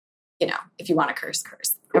if you want to curse.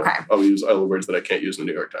 Okay. I'll use other words that I can't use in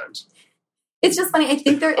the New York Times. It's just funny. I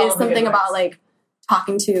think there is something about like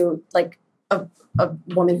talking to like a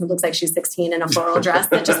woman who looks like she's 16 in a floral dress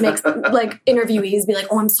that just makes like interviewees be like,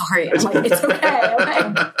 oh, I'm sorry. And I'm like, it's okay.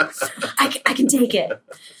 I can take it.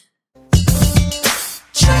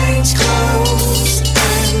 Change clothes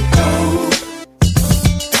and go.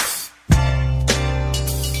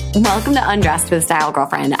 Welcome to Undressed with Style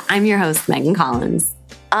Girlfriend. I'm your host, Megan Collins.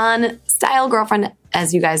 On Style Girlfriend,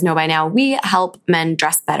 as you guys know by now, we help men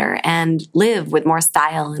dress better and live with more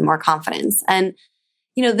style and more confidence. And,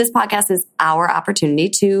 this podcast is our opportunity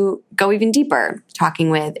to go even deeper,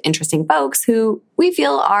 talking with interesting folks who we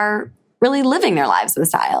feel are really living their lives with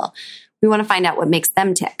style. We want to find out what makes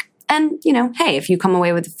them tick. And, hey, if you come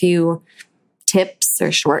away with a few tips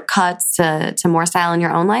or shortcuts to more style in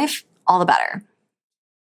your own life, all the better.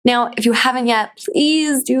 Now, if you haven't yet,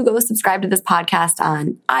 please do go subscribe to this podcast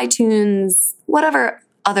on iTunes, whatever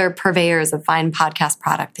other purveyors of fine podcast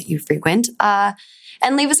product that you frequent,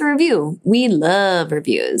 and leave us a review. We love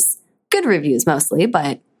reviews. Good reviews mostly,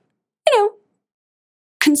 but,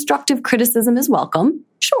 constructive criticism is welcome.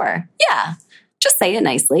 Sure. Yeah. Just say it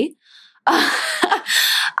nicely.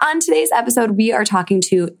 On today's episode, we are talking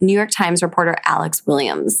to New York Times reporter Alex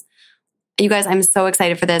Williams. You guys, I'm so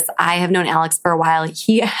excited for this. I have known Alex for a while.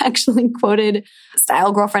 He actually quoted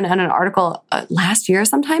Style Girlfriend in an article last year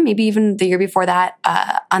sometime, maybe even the year before that,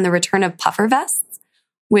 on the return of puffer vests,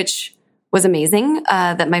 which was amazing.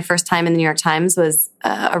 That my first time in the New York Times was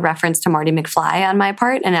a reference to Marty McFly on my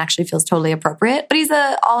part, and it actually feels totally appropriate. But he's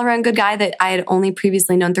an all-around good guy that I had only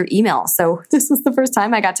previously known through email. So this was the first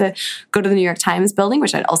time I got to go to the New York Times building,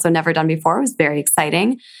 which I'd also never done before. It was very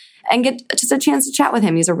exciting. And get just a chance to chat with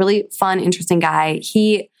him. He's a really fun, interesting guy.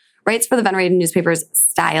 He writes for the Venerated newspaper's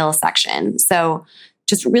style section. So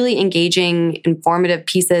just really engaging, informative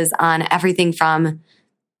pieces on everything from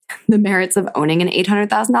the merits of owning an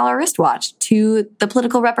 $800,000 wristwatch to the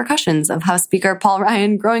political repercussions of House Speaker Paul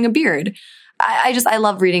Ryan growing a beard. I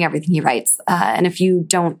love reading everything he writes. And if you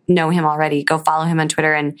don't know him already, go follow him on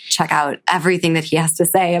Twitter and check out everything that he has to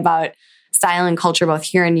say about style and culture, both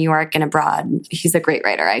here in New York and abroad. He's a great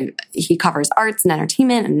writer. He covers arts and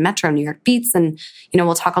entertainment and Metro New York beats. And,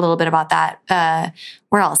 we'll talk a little bit about that.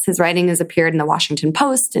 Where else? His writing has appeared in the Washington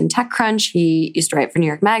Post and TechCrunch. He used to write for New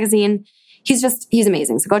York Magazine. He's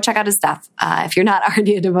amazing. So go check out his stuff if you're not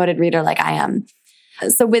already a devoted reader like I am.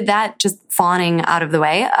 So with that, just fawning out of the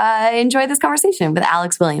way, enjoy this conversation with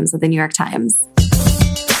Alex Williams of the New York Times.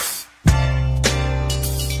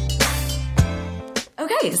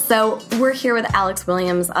 Okay, so we're here with Alex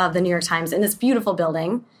Williams of the New York Times in this beautiful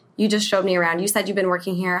building. You just showed me around. You said you've been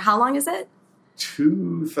working here. How long is it?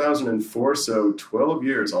 2004, so 12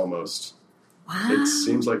 years almost. Wow. It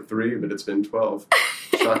seems like 3, but it's been 12,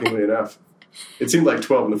 shockingly enough. It seemed like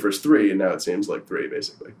 12 in the first 3, and now it seems like 3,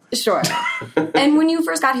 basically. Sure. And when you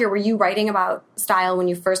first got here, were you writing about style when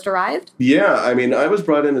you first arrived? Yeah, I was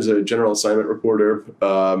brought in as a general assignment reporter.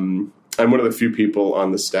 I'm one of the few people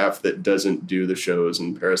on the staff that doesn't do the shows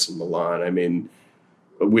in Paris and Milan.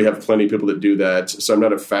 We have plenty of people that do that. So I'm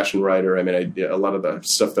not a fashion writer. A lot of the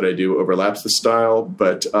stuff that I do overlaps the style.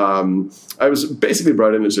 But I was basically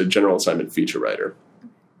brought in as a general assignment feature writer,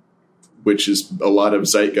 which is a lot of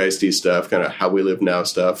zeitgeisty stuff, kind of how we live now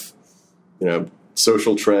stuff,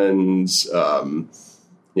 social trends,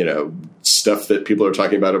 stuff that people are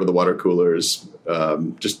talking about over the water coolers,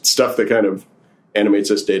 just stuff that kind of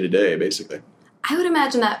animates us day to day, basically. I would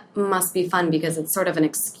imagine that must be fun because it's sort of an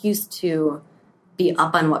excuse to be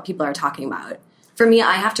up on what people are talking about. For me,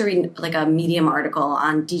 I have to read like a Medium article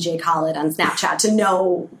on DJ Khaled on Snapchat to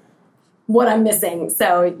know what I'm missing.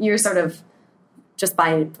 So you're sort of just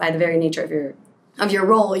by the very nature of your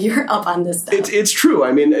role, you're up on this stuff. It's true.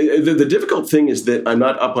 The difficult thing is that I'm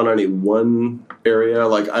not up on any one area.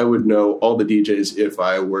 Like, I would know all the DJs if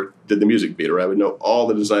I did the music beat, or I would know all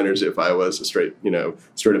the designers if I was a straight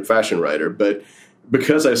up fashion writer. But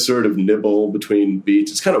because I sort of nibble between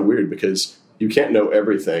beats, it's kind of weird because you can't know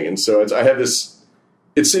everything. And so I have this.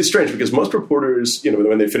 It's strange because most reporters,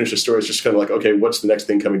 when they finish a story, it's just kind of like, okay, what's the next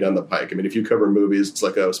thing coming down the pike? If you cover movies, it's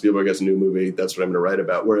like, oh, Spielberg has a new movie. That's what I'm going to write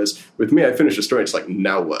about. Whereas with me, I finish a story. It's like,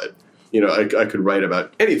 now what? I could write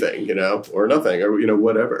about anything, or nothing, or,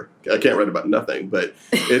 whatever. I can't write about nothing, but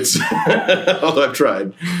it's, although I've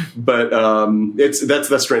tried. But that's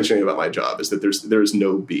the strange thing about my job is that there's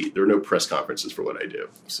no beat. There are no press conferences for what I do.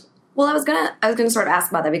 So. Well, I was gonna sort of ask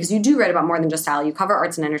about that because you do write about more than just style. You cover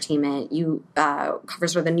arts and entertainment. You cover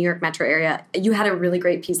sort of the New York metro area. You had a really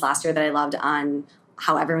great piece last year that I loved on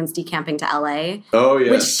how everyone's decamping to LA. Oh, yes.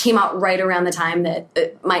 Which came out right around the time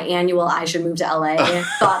that my annual I should move to LA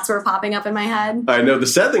thoughts were popping up in my head. I know. The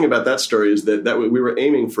sad thing about that story is that we were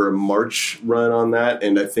aiming for a March run on that,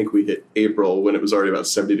 and I think we hit April when it was already about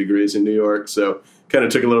 70 degrees in New York, so kind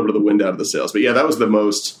of took a little bit of the wind out of the sails. But yeah, that was the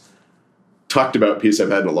most talked about piece I've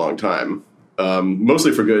had in a long time.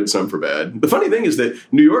 Mostly for good, some for bad. The funny thing is that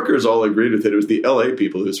New Yorkers all agreed with it. It was the LA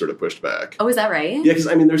people who sort of pushed back. Oh, is that right? Yeah, because,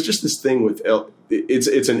 I mean, there's just this thing with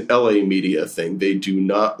it's an LA media thing. They do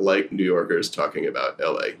not like New Yorkers talking about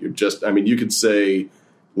LA. You could say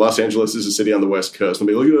Los Angeles is a city on the West Coast and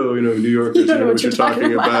be like, oh, New Yorkers, you don't know what you're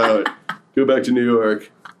talking about. Go back to New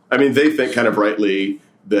York. I mean, they think kind of rightly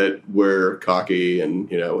that we're cocky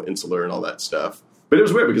and, insular and all that stuff. But it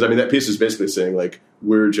was weird because, I mean, that piece is basically saying, like,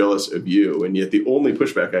 we're jealous of you. And yet the only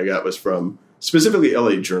pushback I got was from specifically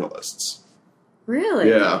LA journalists. Really?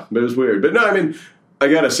 Yeah, but it was weird. But no, I mean, I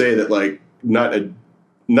got to say that, like, not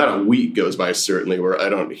a week goes by, certainly, where I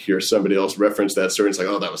don't hear somebody else reference that story. It's like,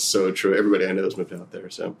 oh, that was so true. Everybody I know has moved out there.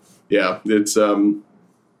 So, yeah, it's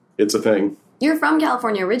a thing. You're from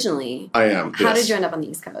California originally. I am, How did you end up on the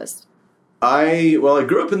East Coast? I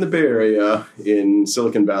grew up in the Bay Area in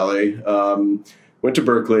Silicon Valley. Went to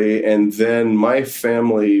Berkeley, and then my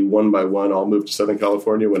family, one by one, all moved to Southern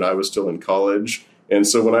California when I was still in college. And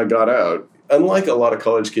so when I got out, unlike a lot of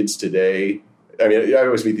college kids today, I mean, I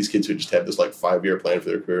always meet these kids who just have this, like, 5-year plan for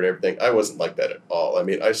their career and everything. I wasn't like that at all. I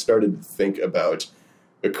mean, I started to think about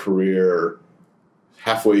a career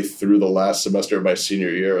halfway through the last semester of my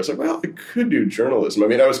senior year. I was like, well, I could do journalism. I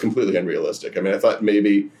mean, I was completely unrealistic. I mean, I thought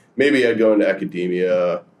maybe I'd go into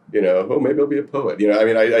academia. Maybe I'll be a poet. I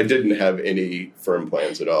mean, I didn't have any firm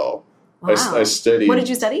plans at all. Wow. I studied. What did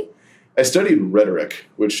you study? I studied rhetoric,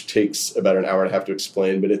 which takes about an hour and a half to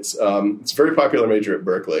explain, but it's a very popular major at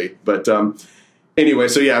Berkeley. But anyway,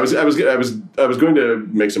 so yeah, I was going to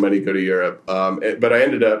make some money, go to Europe, but I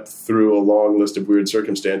ended up, through a long list of weird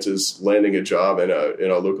circumstances, landing a job in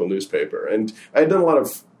a local newspaper, and I had done a lot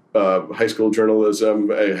of high school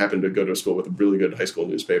journalism. I happened to go to a school with a really good high school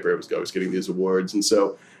newspaper. I was getting these awards, and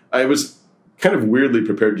so I was kind of weirdly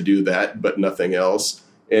prepared to do that, but nothing else.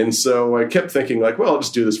 And so I kept thinking, like, well, I'll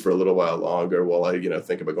just do this for a little while longer while I,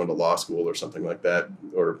 think about going to law school or something like that,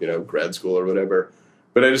 or, grad school or whatever.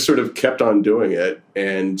 But I just sort of kept on doing it.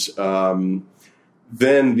 And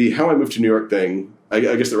then the how I moved to New York thing, I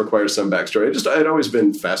guess that requires some backstory. I'd always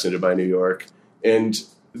been fascinated by New York. And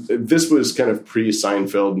this was kind of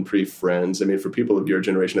pre-Seinfeld and pre-Friends. I mean, for people of your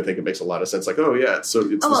generation, I think it makes a lot of sense. Like, oh, yeah, it's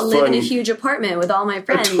I'll live in a huge apartment with all my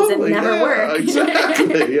friends and never work.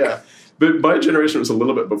 Exactly, yeah. But my generation was a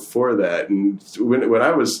little bit before that. And when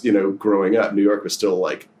I was, growing up, New York was still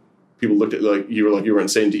like, people looked at like you were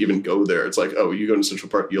insane to even go there. It's like, oh, you go to Central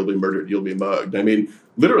Park, you'll be murdered, you'll be mugged. I mean,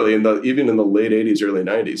 literally, even in the late 80s, early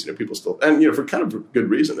 90s, people still, and, for kind of good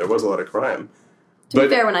reason, there was a lot of crime. To be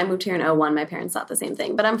fair, when I moved here in 2001, my parents thought the same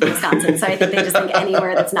thing. But I'm from Wisconsin, so I think they just think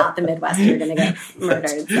anywhere that's not the Midwest, you're going to get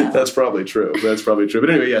murdered. So. That's probably true. But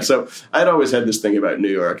anyway, yeah, so I'd always had this thing about New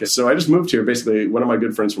York. So I just moved here. Basically, one of my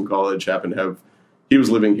good friends from college happened to he was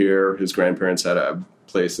living here. His grandparents had a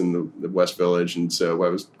place in the West Village, and so I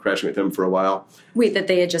was crashing with him for a while. Wait, that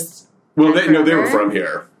they had just... Well, they were from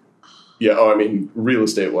here. Yeah, I mean, real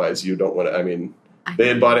estate-wise, you don't want to... I mean... They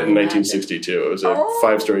had bought it in 1962. It was a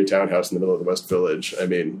 5-story townhouse in the middle of the West Village. I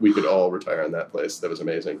mean, we could all retire on that place. That was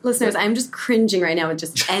amazing. Listeners, I'm just cringing right now with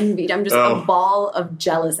just envy. I'm just a ball of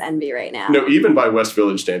jealous envy right now. No, even by West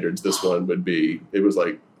Village standards, this one would be, it was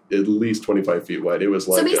like at least 25 feet wide. It was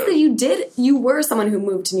like... So basically you were someone who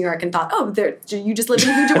moved to New York and thought, oh, you just live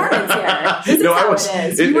in huge apartments here. This is how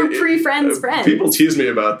it is. You were pre-friends friends. People tease me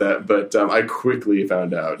about that, but I quickly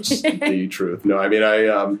found out the truth. No, I mean,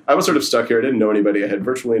 I was sort of stuck here. I didn't know anybody. I had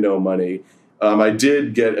virtually no money. I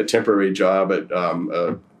did get a temporary job at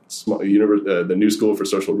the New School for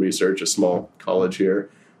Social Research, a small college here.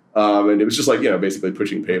 And it was just like, basically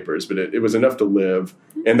pushing papers, but it was enough to live.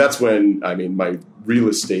 And that's when, I mean, my real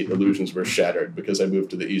estate illusions were shattered because I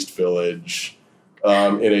moved to the East Village in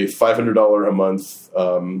a $500 a month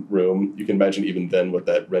room. You can imagine even then what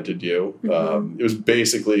that rented you. Mm-hmm. It was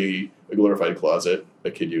basically a glorified closet.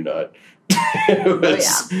 I kid you not.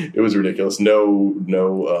 It was ridiculous.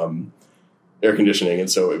 No air conditioning.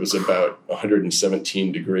 And so it was about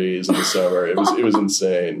 117 degrees in the summer. It was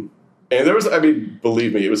insane. And there was, I mean,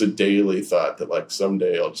 believe me, it was a daily thought that, like,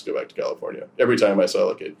 someday I'll just go back to California. Every time I saw,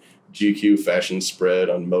 like, a GQ fashion spread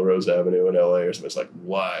on Melrose Avenue in LA or something, it's like,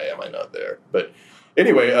 why am I not there? But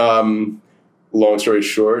anyway, long story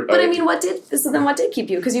short. But, what did keep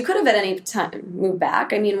you? Because you could have at any time moved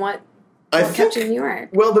back. I mean, what? What kept you in New York?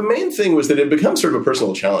 Well, the main thing was that it became sort of a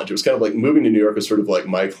personal challenge. It was kind of like moving to New York was sort of like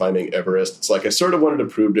my climbing Everest. It's like I sort of wanted to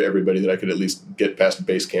prove to everybody that I could at least get past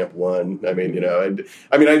Base Camp 1. I mean,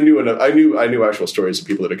 I knew actual stories of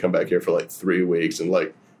people that had come back here for like 3 weeks and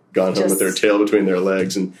like gone home with their tail between their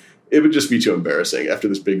legs, and it would just be too embarrassing after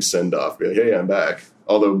this big send off. Be like, hey, I'm back.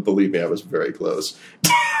 Although, believe me, I was very close.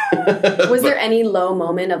 Was there any low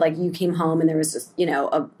moment of like you came home and there was just,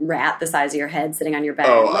 a rat the size of your head sitting on your bed?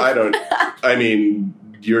 Oh, I mean,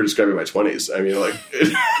 you're describing my 20s. I mean, like,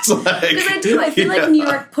 it's like. Because I feel like New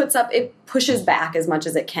York pushes back as much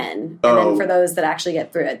as it can. And then for those that actually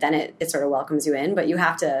get through it, then it sort of welcomes you in. But you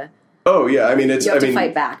have to. Oh, yeah. I mean, you have to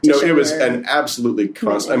fight back. It was an absolutely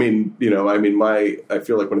constant. I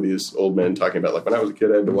feel like one of these old men talking about, like, when I was a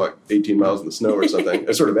kid, I had to walk 18 miles in the snow or something.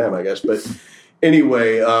 I sort of am, I guess. But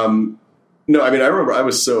anyway, no, I mean, I remember I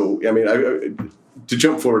was to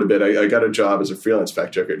jump forward a bit, I got a job as a freelance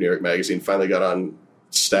fact checker at New York Magazine, finally got on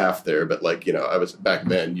staff there. But, like, I was back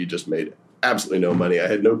then, you just made absolutely no money. I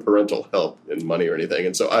had no parental help in money or anything.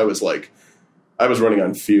 And so I was running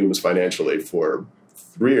on fumes financially for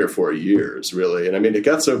 3 or 4 years, really. And I mean, it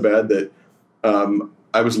got so bad that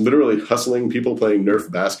I was literally hustling people playing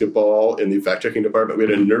Nerf basketball in the fact-checking department. We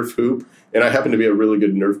had a Nerf hoop, and I happened to be a really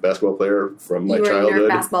good Nerf basketball player from my childhood. You were a Nerf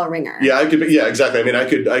basketball ringer. Yeah, yeah, exactly. I mean, I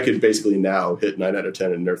could basically now hit 9 out of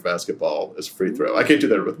 10 in Nerf basketball as free throw. I can't do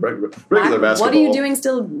that with regular basketball. What are you doing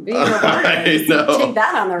still being a reporter? I know. Take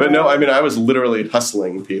that on the road. But no, I mean, I was literally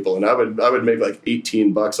hustling people, and I would make like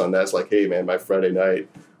 $18 on that. It's like, hey, man, my Friday night,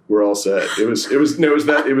 we're all set. It was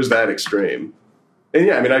that extreme. And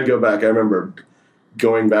yeah, I mean, I'd go back. I remember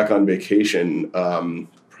going back on vacation.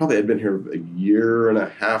 Probably I'd been here a year and a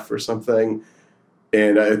half or something.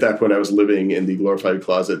 And at that point, I was living in the glorified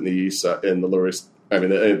closet in the East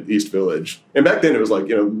Village. And back then, it was like,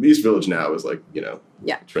 the East Village now is like,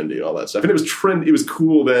 trendy and all that stuff. And it was trendy. It was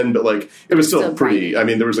cool then, but like, it was still pretty. I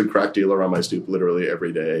mean, there was a crack dealer on my stoop literally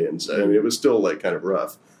every day. And so, I mean, it was still like kind of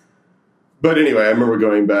rough. But anyway, I remember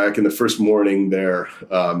going back, and the first morning there,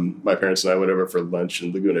 my parents and I went over for lunch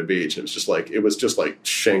in Laguna Beach. It was just like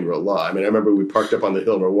Shangri-La. I mean, I remember we parked up on the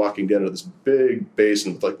hill and we're walking down to this big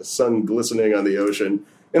basin with like the sun glistening on the ocean.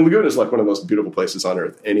 And Laguna is like one of the most beautiful places on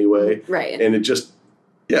earth anyway. Right. And it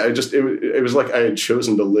was like I had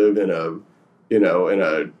chosen to live in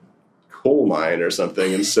a coal mine or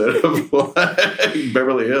something instead of like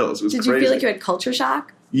Beverly Hills. It was crazy. Did you feel like you had culture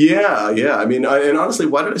shock? Yeah. I mean, and honestly,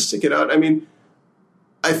 why did I stick it out? I mean,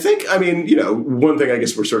 one thing I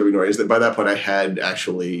guess we're sort of ignoring is that by that point I had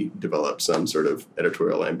actually developed some sort of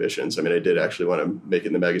editorial ambitions. I mean, I did actually want to make it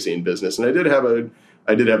in the magazine business, and I did have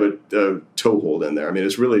a toehold in there. I mean,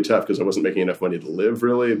 it's really tough because I wasn't making enough money to live,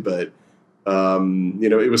 really, but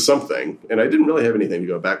it was something, and I didn't really have anything to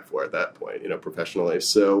go back for at that point, professionally.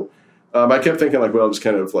 So I kept thinking, like, well, I'll just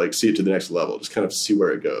kind of like see it to the next level, just kind of see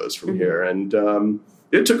where it goes from here, and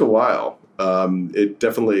it took a while. It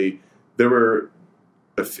definitely, there were,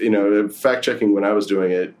 fact checking when I was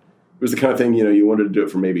doing it, it was the kind of thing, you wanted to do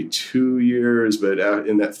it for maybe 2 years, but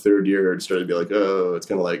in that third year, it started to be like, oh, it's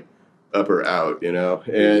kind of like up or out,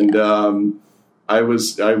 and I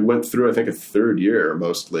went through, I think, a third year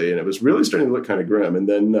mostly, and it was really starting to look kind of grim. And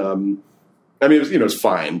then, it was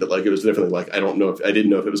fine, but like, it was definitely like, I didn't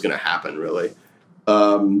know if it was going to happen really.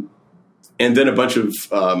 And then a bunch of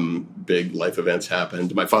big life events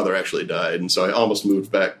happened. My father actually died, and so I almost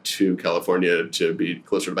moved back to California to be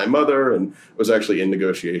closer to my mother, and was actually in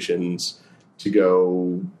negotiations to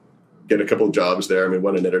go get a couple of jobs there. I mean,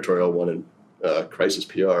 one in editorial, one in crisis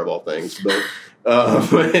PR of all things.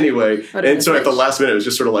 But anyway, and so at the last minute, it was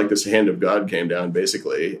just sort of like this hand of God came down,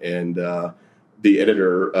 basically, and the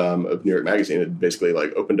editor of New York Magazine had basically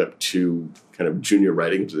like opened up 2 kind of junior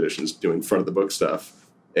writing positions doing front of the book stuff.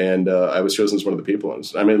 And I was chosen as one of the people. And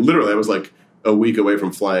I mean, literally, I was like a week away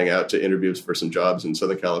from flying out to interviews for some jobs in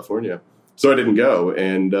Southern California. So I didn't go.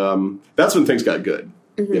 And that's when things got good.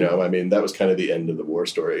 Mm-hmm. I mean, that was kind of the end of the war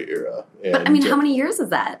story era. And, but, I mean, how many years is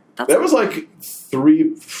that? That was like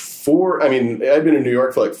 3, 4. I mean, I'd been in New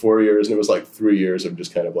York for like 4 years, and it was like 3 years of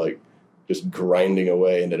just kind of like just grinding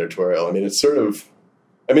away in editorial. I mean, it's sort of,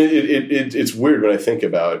 I mean, it's weird when I think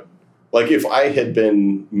about, like, if I had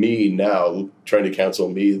been me now trying to counsel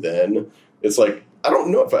me then, it's like, I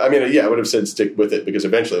don't know if I would have said stick with it, because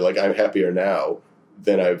eventually, like, I'm happier now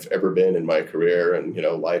than I've ever been in my career and,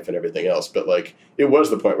 life and everything else. But like, it was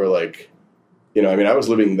the point where, like, I was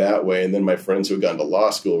living that way. And then my friends who had gone to law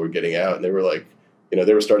school were getting out, and they were like,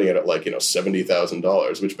 they were starting out at like,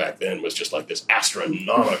 $70,000, which back then was just like this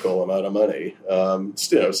astronomical amount of money.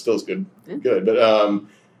 Still is good. But,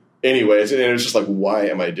 anyways, and it was just like, why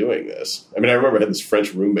am I doing this? I mean, I remember I had this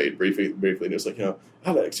French roommate briefly, and he was like,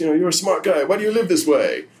 Alex, you're a smart guy. Why do you live this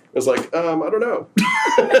way? I was like, I don't know.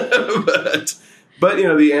 but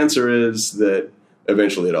the answer is that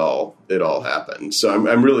eventually it all happened. So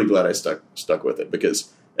I'm really glad I stuck with it,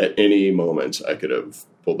 because at any moment I could have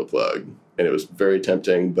pulled the plug, and it was very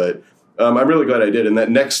tempting, but I'm really glad I did. And that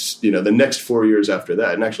the next 4 years after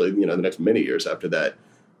that, and actually, the next many years after that,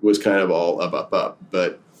 was kind of all up.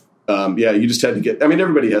 But you just had to get. I mean,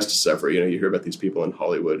 everybody has to suffer. You hear about these people in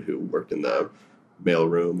Hollywood who worked in the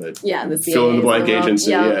mailroom at the fill in the blank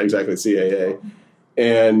agency. Yeah. Yeah, exactly, CAA.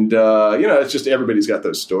 And it's just everybody's got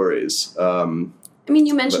those stories. I mean,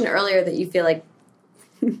 you mentioned earlier that you feel like,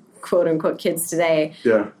 quote unquote, kids today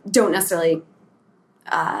don't necessarily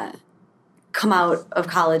come out of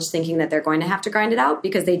college thinking that they're going to have to grind it out,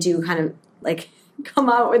 because they do kind of like come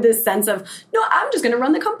out with this sense of, no, I'm just going to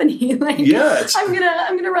run the company. I'm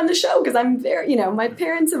gonna run the show because I'm there. My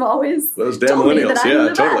parents have always those damn told me millennials. that I'm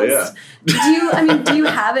the Totally. best. Yeah. Do you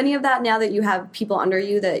have any of that now that you have people under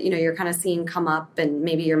you that you're kind of seeing come up, and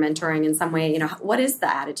maybe you're mentoring in some way? What is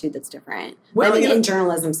the attitude that's different? Well, in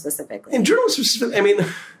journalism specifically. In journalism specifically, I mean,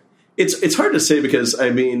 it's hard to say, because I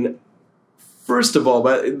mean, first of all,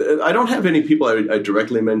 but I don't have any people I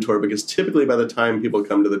directly mentor, because typically by the time people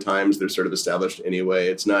come to the Times, they're sort of established anyway.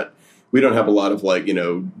 It's not, we don't have a lot of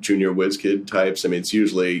junior whiz kid types. I mean, it's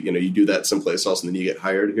usually, you do that someplace else and then you get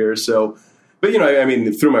hired here. So, but I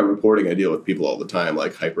mean, through my reporting, I deal with people all the time,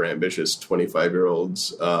 like hyper ambitious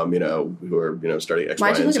 25-year-olds, who are, starting X,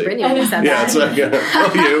 Why'd Y, you and look Z. at Brittany when you said Yeah, that? it's like, you,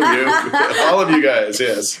 all of you guys,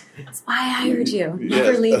 yes. That's why I hired you. Yes.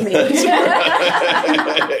 Never leave me.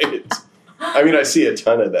 Right. I mean, I see a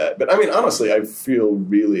ton of that, but I mean, honestly, I feel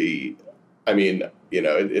really, I mean,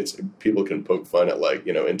 it's people can poke fun at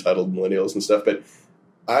entitled millennials and stuff, but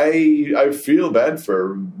I feel bad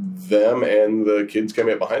for them and the kids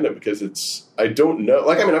coming up behind them, because I don't know.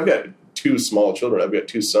 I mean, I've got two small children. I've got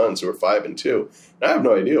two sons who are 5 and 2, and I have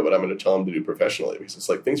no idea what I'm going to tell them to do professionally, because it's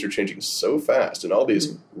like things are changing so fast, and all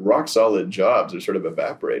these rock solid jobs are sort of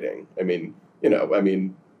evaporating. I mean,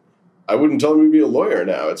 I wouldn't tell them to be a lawyer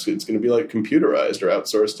now. It's going to be computerized or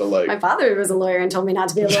outsourced to My father was a lawyer and told me not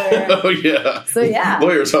to be a lawyer. Oh yeah. So yeah.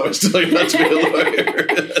 Lawyers always tell you not to be a lawyer.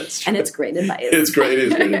 And it's great advice. It's great. It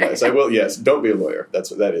is great advice. I will. Yes, don't be a lawyer.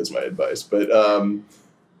 That is my advice. But no.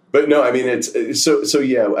 I mean, it's so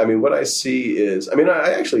yeah. I mean, what I see is, I mean,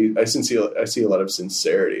 I see a lot of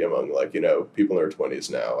sincerity among people in their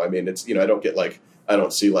 20s now. I mean, it's I don't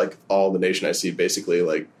see all the nation. I see basically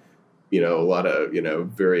a lot of,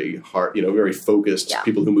 very hard, very focused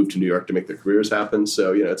people who move to New York to make their careers happen.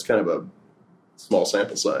 So, it's kind of a small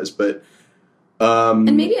sample size, but.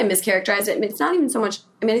 And maybe I mischaracterized it. I mean, it's not even so much,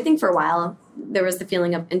 I mean, I think for a while there was the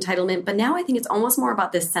feeling of entitlement, but now I think it's almost more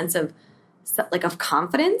about this sense of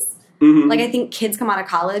confidence. Mm-hmm. I think kids come out of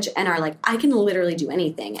college and are like, I can literally do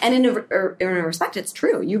anything. And in a respect, it's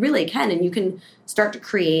true. You really can. And you can start to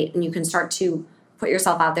create, and you can start to put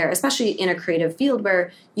yourself out there, especially in a creative field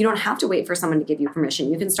where you don't have to wait for someone to give you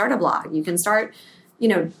permission. You can start a blog. You can start,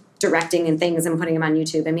 directing and things and putting them on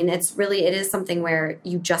YouTube. I mean, it is something where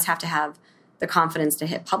you just have to have the confidence to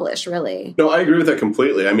hit publish, really. No, I agree with that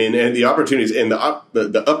completely. I mean, and the opportunities and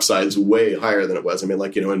the upside's way higher than it was. I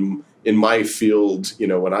mean, in my field,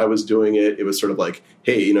 when I was doing it, it was sort of like,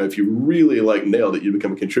 hey, if you really nailed it, you'd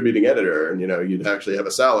become a contributing editor, and you'd actually have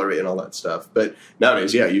a salary and all that stuff. But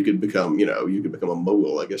nowadays, yeah, you could become a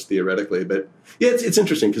mogul, I guess, theoretically. But yeah, it's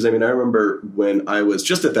interesting, because I mean, I remember when I was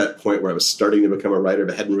just at that point where I was starting to become a writer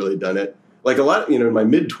but hadn't really done it. A lot, in my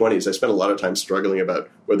mid-20s, I spent a lot of time struggling about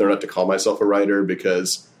whether or not to call myself a writer,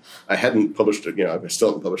 because I hadn't published I still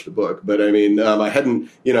haven't published a book, but I mean, I hadn't,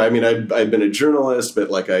 I'd been a journalist,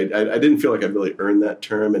 but I didn't feel like I'd really earned that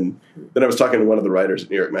term. And then I was talking to one of the writers at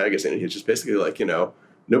New York Magazine, and he's just basically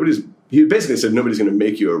he basically said, nobody's going to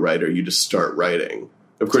make you a writer. You just start writing.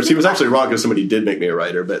 Of course, he was actually wrong, because somebody did make me a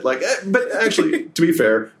writer, but but actually, to be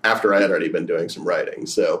fair, after I had already been doing some writing.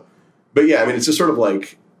 So, but yeah, I mean, it's just sort of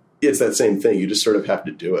it's that same thing. You just sort of have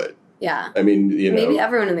to do it. Yeah. I mean, maybe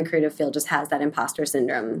everyone in the creative field just has that imposter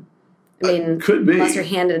syndrome. I mean, could be. Unless you're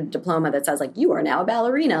handed a diploma that says you are now a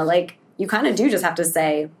ballerina. You kind of do just have to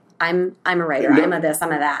say, I'm a writer. No, I'm a this.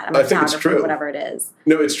 I'm a that. I'm a photographer. Whatever it is.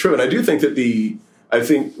 No, it's true, and I do think that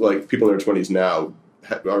people in their 20s now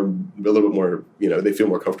are a little bit more. They feel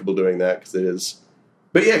more comfortable doing that, because it is.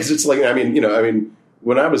 But yeah, because it's I mean.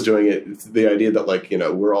 When I was doing it, the idea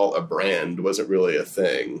that we're all a brand wasn't really a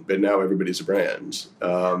thing, but now everybody's a brand.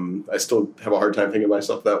 I still have a hard time thinking of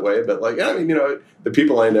myself that way, but I mean, the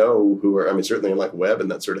people I know who are, I mean, certainly in web and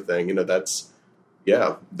that sort of thing, that's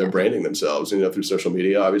they're branding themselves, through social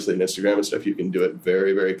media, obviously, and Instagram and stuff. You can do it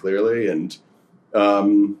very, very clearly. And,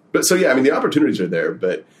 but so, yeah, I mean, the opportunities are there,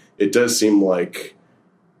 but it does seem like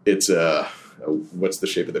it's what's the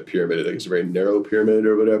shape of the pyramid? I think it's a very narrow pyramid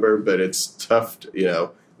or whatever, but it's tough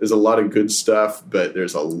to, there's a lot of good stuff, but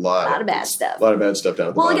there's a lot of bad stuff. A lot of bad stuff down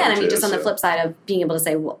at the well, bottom. Well, again, I mean, just on so. the flip side of being able to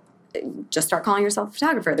say, well, just start calling yourself a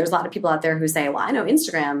photographer. There's a lot of people out there who say, well, I know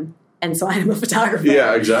Instagram, and so I am a photographer.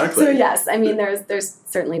 Yeah, exactly. So, yes, I mean, there's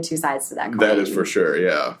certainly two sides to that coin. That is for sure,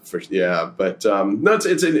 yeah. But, no,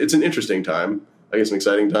 it's an interesting time. I guess an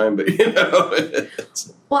exciting time, but,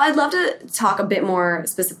 Well, I'd love to talk a bit more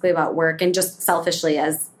specifically about work and just selfishly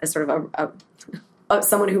as sort of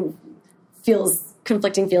someone who feels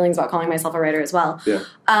conflicting feelings about calling myself a writer as well. Yeah.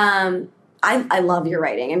 I love your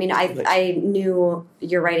writing. I mean, I knew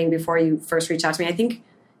your writing before you first reached out to me. I think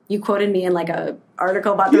you quoted me in like a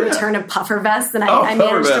article about the return of puffer vests, and I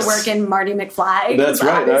managed to work in Marty McFly. That's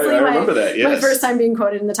right. I remember that. Yes. My first time being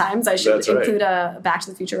quoted in the Times. I should include a Back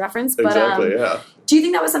to the Future reference. But, exactly. Yeah. Do you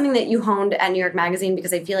think that was something that you honed at New York Magazine?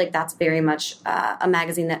 Because I feel like that's very much a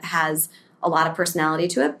magazine that has a lot of personality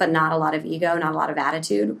to it, but not a lot of ego, not a lot of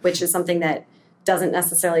attitude, which is something that doesn't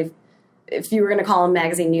necessarily. If you were going to call a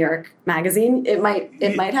magazine New York Magazine, it might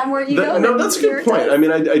have more ego. No, that's a good point. I mean,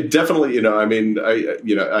 I definitely,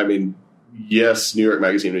 yes, New York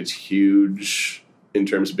Magazine is huge in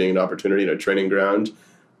terms of being an opportunity and a training ground.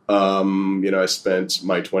 I spent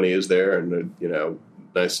my 20s there and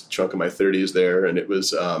nice chunk of my 30s there, and it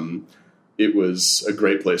was a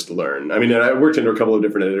great place to learn. I mean, and I worked under a couple of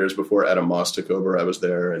different editors before Adam Moss took over. I was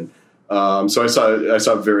there, and so I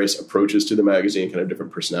saw various approaches to the magazine, kind of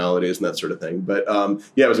different personalities and that sort of thing. But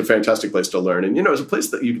it was a fantastic place to learn, and it was a place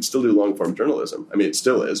that you could still do long form journalism. I mean, it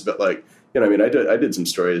still is, but I did some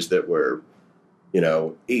stories that were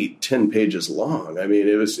 8-10 pages long. I mean,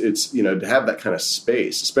 it's to have that kind of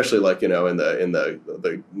space, especially in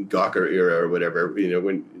the Gawker era or whatever,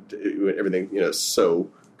 when everything is so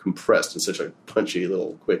compressed in such a punchy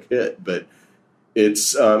little quick hit, but.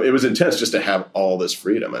 It was intense just to have all this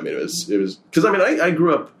freedom. I mean, it was because I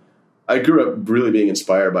grew up really being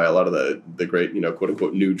inspired by a lot of the great quote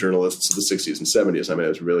unquote new journalists of the 60s and 70s. I mean, I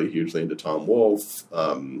was really hugely into Tom Wolfe,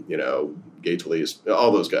 Gay Talese,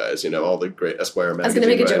 all those guys. All the great Esquire magazine. I was going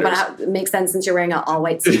to make a joke about how it makes sense since you're wearing an all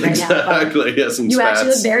white suit right now. Exactly. Yes, and you spats.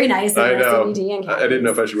 Actually look very nice. In I know. CBD and I didn't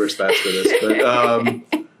know if I should wear spats for this,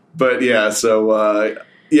 but yeah. So.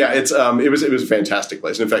 It was a fantastic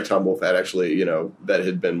place. And in fact, Tom Wolfe had actually, that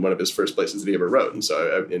had been one of his first places that he ever wrote. And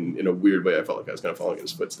so in a weird way, I felt like I was kind of following in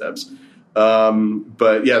his footsteps.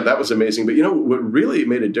 But yeah, that was amazing. But what really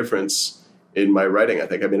made a difference in my writing, I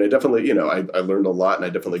think, I definitely, I learned a lot, and I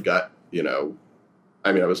definitely got,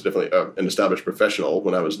 I was definitely an established professional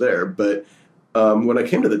when I was there. But when I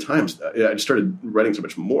came to the Times, I just started writing so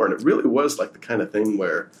much more. And it really was like the kind of thing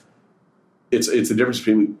where it's the difference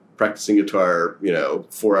between practicing guitar,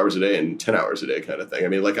 4 hours a day and 10 hours a day kind of thing. I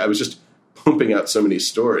mean, I was just pumping out so many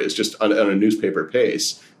stories just on a newspaper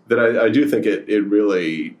pace that I do think it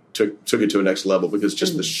really took it to a next level, because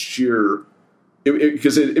just the sheer,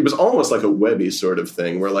 because it was almost like a Webby sort of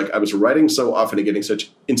thing where I was writing so often and getting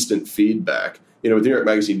such instant feedback. With New York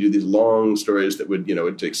Magazine, you do these long stories that would,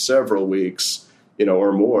 it'd take several weeks,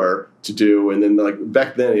 or more to do. And then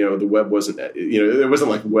back then, the web wasn't, there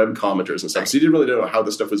wasn't like web commenters and stuff. So you didn't really know how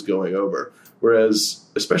the stuff was going over. Whereas,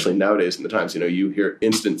 especially nowadays in the Times, you hear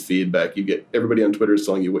instant feedback. You get everybody on Twitter is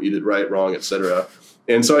telling you what you did right, wrong, etc.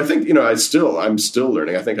 And so I think, I'm still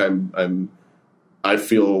learning. I think I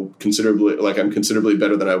feel I'm considerably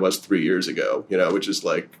better than I was 3 years ago, which is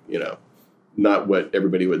not what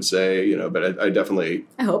everybody would say, but I definitely...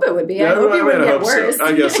 I hope it would be. I hope it would get worse. So.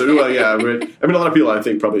 I guess so. Well, yeah. A lot of people, I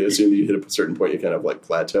think, probably assume that you hit a certain point, you kind of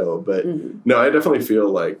plateau. But no, I definitely feel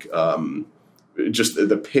like just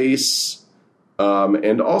the pace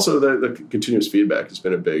and also the continuous feedback has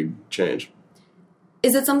been a big change.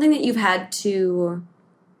 Is it something that you've had to...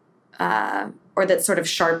 or that's sort of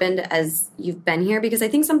sharpened as you've been here? Because I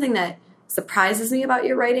think something that surprises me about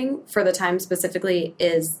your writing for the Times specifically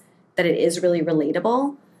is that it is really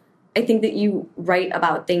relatable. I think that you write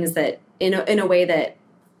about things that in a way that,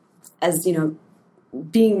 as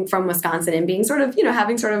being from Wisconsin and being sort of,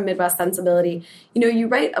 having sort of Midwest sensibility, you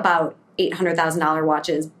write about $800,000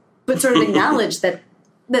 watches, but sort of acknowledge that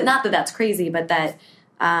not that that's crazy, but that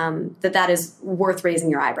that is worth raising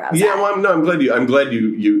your eyebrows. Yeah, well, I'm glad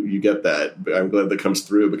you get that. I'm glad that comes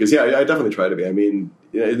through, because I definitely try to be. I mean,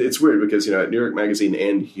 it's weird because at New York Magazine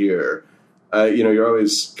and here, you're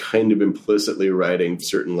always kind of implicitly writing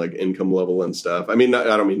certain like income level and stuff. I mean,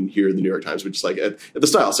 I don't mean here in the New York Times, but just like at the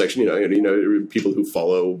style section, people who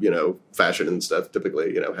follow, fashion and stuff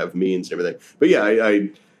typically, have means and everything. But yeah,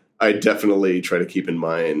 I definitely try to keep in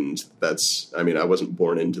mind I wasn't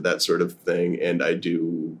born into that sort of thing, and I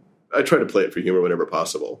try to play it for humor whenever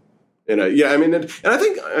possible. And I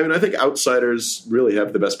think outsiders really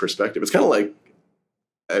have the best perspective. It's kind of like,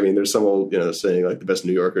 there's some old, saying like the best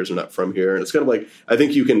New Yorkers are not from here. And it's kind of like, I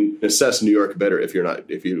think you can assess New York better if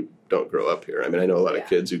you don't grow up here. I know a lot of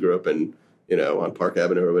kids who grew up in, on Park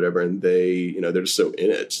Avenue or whatever, and they, they're just so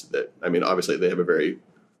in it that, obviously they have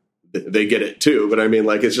they get it too. But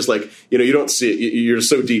it's just like, you don't see it. You're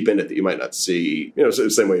so deep in it that you might not see, so the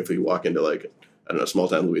same way if you walk into like, I don't know, small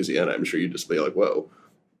town Louisiana, I'm sure you just be like, whoa,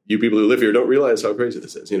 you people who live here don't realize how crazy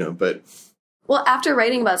this is, but. Well, after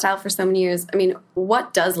writing about style for so many years,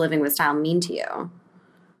 what does living with style mean to you?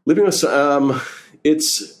 Living with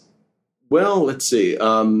let's see.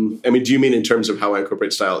 Do you mean in terms of how I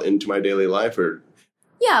incorporate style into my daily life, or?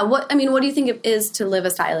 Yeah. What do you think it is to live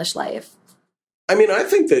a stylish life? I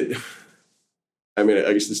think that. I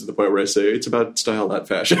guess this is the point where I say it's about style, not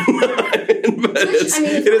fashion. But it's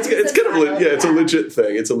kind of it's a legit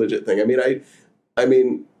thing. It's a legit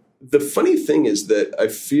thing. The funny thing is that I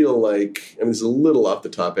feel like, this is a little off the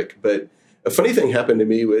topic, but a funny thing happened to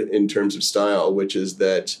me in terms of style, which is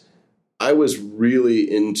that I was really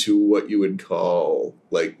into what you would call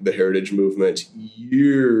like the heritage movement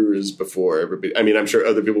years before everybody. I'm sure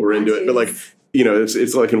other people were into it, but like,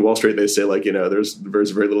 it's like in Wall Street, they say like, there's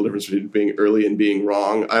very little difference between being early and being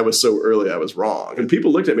wrong. I was so early, I was wrong. And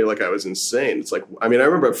people looked at me like I was insane. It's like, I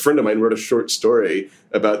remember a friend of mine wrote a short story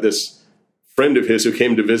about this friend of his who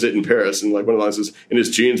came to visit in Paris, and like one of the lines is, and his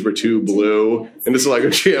jeans were too blue, and it's like,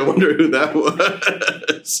 gee, I wonder who that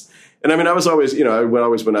was. And I was always, I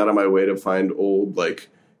always went out of my way to find old, like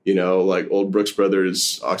old Brooks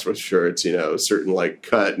Brothers Oxford shirts, certain like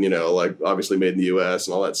cut, like obviously made in the U.S.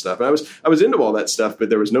 and all that stuff. And I was into all that stuff, but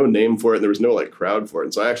there was no name for it, and there was no like crowd for it.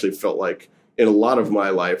 And so I actually felt like in a lot of my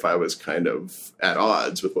life, I was kind of at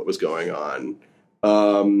odds with what was going on.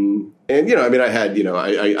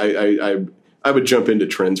 I would jump into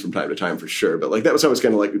trends from time to time for sure, but like that was always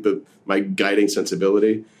kind of like my guiding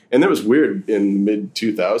sensibility. And that was weird in mid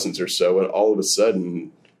 2000s or so, when all of a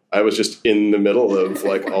sudden I was just in the middle of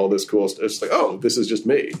like all this cool stuff. It's like, oh, this is just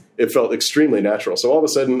me. It felt extremely natural. So all of a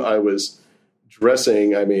sudden I was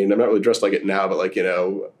dressing. I'm not really dressed like it now, but like, I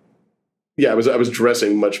was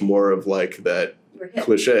dressing much more of like that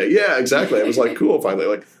cliche. Yeah, exactly. I was like, cool. Finally,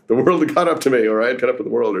 like the world caught up to me, or I had caught up to the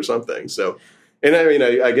world or something. So, and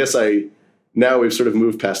I guess now we've sort of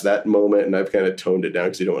moved past that moment, and I've kind of toned it down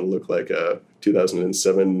because you don't want to look like a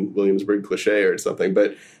 2007 Williamsburg cliche or something.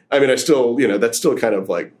 But I still, that's still kind of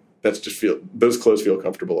like, those clothes feel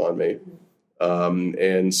comfortable on me.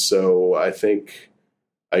 And so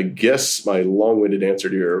I guess my long-winded answer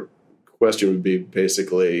to your question would be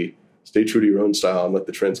basically stay true to your own style and let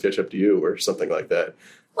the trends catch up to you, or something like that.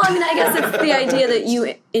 Well, I guess it's the idea that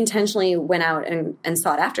you intentionally went out and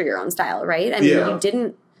sought after your own style, right? You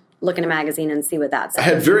didn't look in a magazine and see what that said. I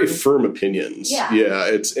had very firm opinions. Yeah,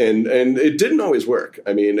 and it didn't always work.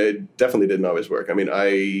 It definitely didn't always work. I don't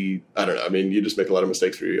know. You just make a lot of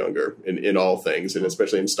mistakes when you're younger in all things, and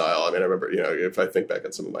especially in style. I remember, if I think back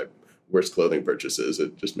on some of my worst clothing purchases,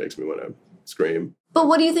 it just makes me want to scream. But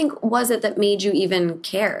what do you think was it that made you even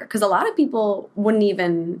care? Because a lot of people wouldn't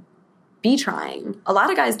even be trying. A lot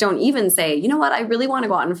of guys don't even say, you know what, I really want to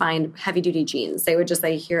go out and find heavy duty jeans. They would just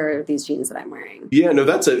say, here are these jeans that I'm wearing. Yeah, no,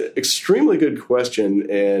 that's an extremely good question.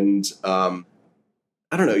 And I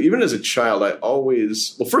don't know, even as a child,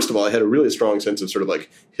 first of all, I had a really strong sense of sort of like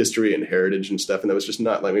history and heritage and stuff. And that was just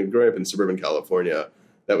not, growing up in suburban California,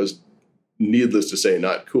 that was, needless to say,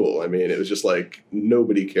 not cool. It was just like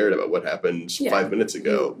nobody cared about what happened 5 minutes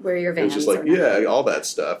ago. Where your Vans. It was just like, all that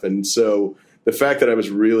stuff. And so the fact that I was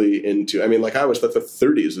really into, I always thought the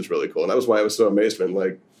 30s was really cool. And that was why I was so amazed when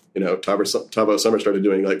Tavo Summer started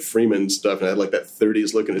doing like Freeman stuff, and I had like that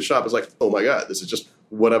 30s look in his shop. I was like, oh my God, this is just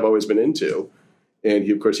what I've always been into. And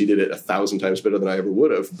he did it 1,000 times better than I ever would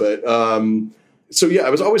have. But so yeah, I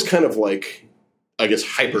was always kind of like, I guess,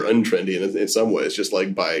 hyper untrendy in some ways, just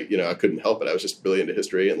like by, I couldn't help it. I was just really into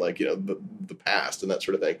history and like, the past and that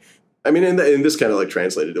sort of thing. And this kind of like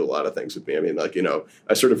translated to a lot of things with me.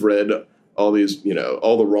 I sort of read all these,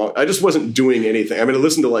 all the wrong, I just wasn't doing anything. I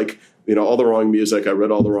listened to like, all the wrong music. I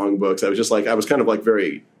read all the wrong books. I was just like, I was kind of like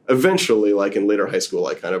eventually, like in later high school,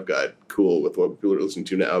 I kind of got cool with what people are listening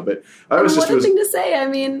to now. But I was what a thing to say.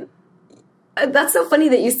 That's so funny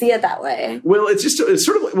that you see it that way. Well, it's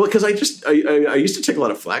sort of, well, because I used to take a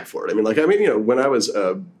lot of flack for it. When I was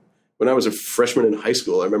a freshman in high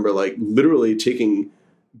school, I remember like literally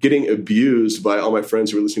getting abused by all my friends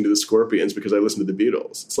who were listening to the Scorpions because I listened to the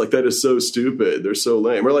Beatles. It's like, that is so stupid. They're so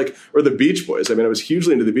lame. Or the Beach Boys. I mean, I was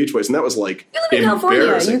hugely into the Beach Boys, and that was like You live in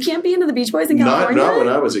California. You can't be into the Beach Boys in California? Not when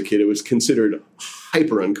I was a kid. It was considered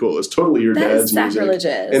hyper uncool. It was totally your dad's music.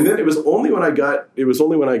 Sacrilegious. And then it was only when I got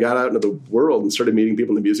out into the world and started meeting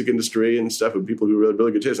people in the music industry and stuff, with people who were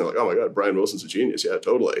really good taste. And I'm like, oh my God, Brian Wilson's a genius. Yeah,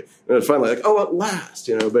 totally. And it's finally like, oh, at last,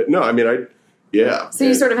 But no, I mean, yeah. So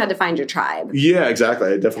you sort of had to find your tribe. Yeah,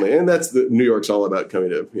 exactly. I definitely, and that's New York's all about coming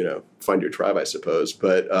to, find your tribe, I suppose.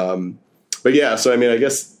 But yeah, so I mean, I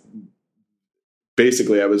guess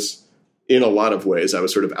basically I was, in a lot of ways, I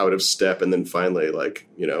was sort of out of step, and then finally, like,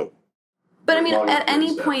 But I mean, at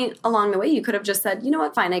any point along the way, you could have just said, you know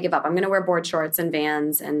what, fine, I give up. I'm going to wear board shorts and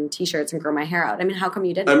Vans and T-shirts and grow my hair out. I mean, how come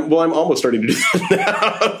you didn't? I'm almost starting to do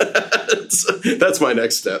that now. That's my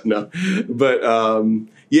next step. No, but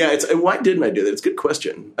yeah, why didn't I do that? It's a good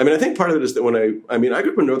question. I mean, I think part of it is that I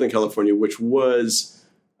grew up in Northern California, which was,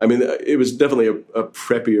 it was definitely a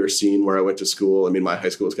preppier scene where I went to school. I mean, my high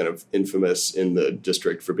school was kind of infamous in the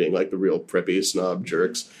district for being like the real preppy snob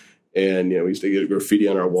jerks. And, we used to get graffiti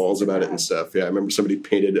on our walls about it and stuff. Yeah, I remember somebody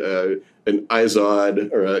painted an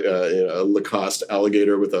Izod or a Lacoste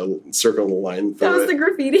alligator with a circle and a line through it. That was the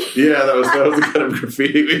graffiti? Yeah, that was the kind of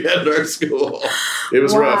graffiti we had in our school. It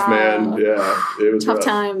was rough, man. Yeah, it was tough rough.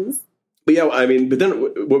 Times. But yeah, but then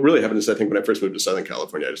what really happened is, I think when I first moved to Southern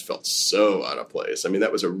California, I just felt so out of place. I mean,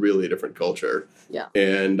 that was a really different culture. Yeah.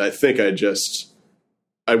 And I think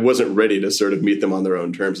I wasn't ready to sort of meet them on their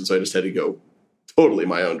own terms, and so I just had to go totally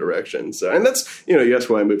my own direction. So, and that's, you asked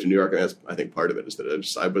why I moved to New York, and that's, I think part of it is that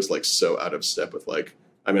I was like so out of step with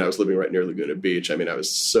I was living right near Laguna Beach. I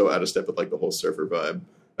was so out of step with like the whole surfer vibe.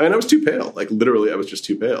 I was too pale. Like literally, I was just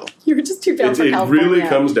too pale. You were just too pale for California. It really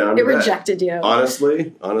comes down to that. It rejected you.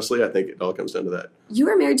 Honestly, I think it all comes down to that. You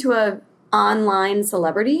were married to a online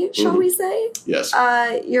celebrity, shall we say? Yes.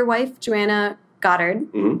 Your wife, Joanna Goddard,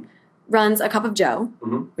 runs A Cup of Joe,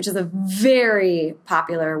 which is a very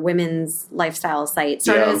popular women's lifestyle site.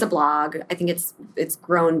 Started as a blog. I think it's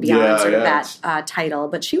grown beyond that title.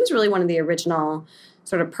 But she was really one of the original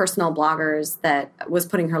sort of personal bloggers that was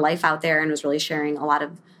putting her life out there and was really sharing a lot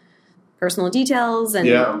of personal details. And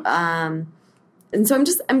and so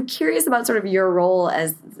I'm curious about sort of your role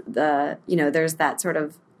as there's that sort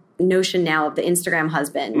of notion now of the Instagram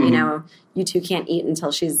husband. You two can't eat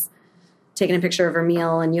until she's taking a picture of her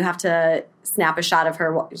meal, and you have to snap a shot of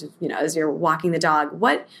her, as you're walking the dog.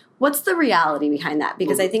 What's the reality behind that?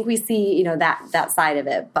 Because I think we see, that side of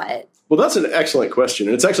it, but. Well, that's an excellent question.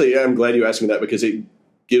 And it's actually, I'm glad you asked me that, because it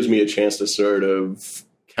gives me a chance to sort of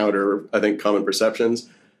counter, I think, common perceptions.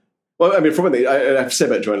 Well, for one thing, I have to say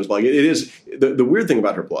about Joanna's blog, it is the weird thing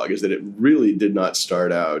about her blog is that it really did not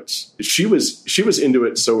start out. She was into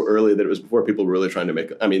it so early that it was before people were really trying to make.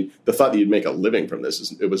 The thought that you'd make a living from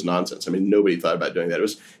this it was nonsense. Nobody thought about doing that.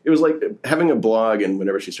 It was like having a blog, and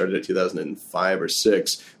whenever she started at 2005 or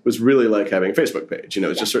 6, was really like having a Facebook page.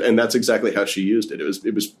 It's just and that's exactly how she used it.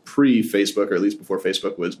 It was pre-Facebook, or at least before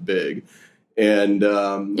Facebook was big. And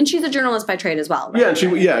she's a journalist by trade as well, right?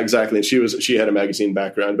 Yeah, exactly. And she had a magazine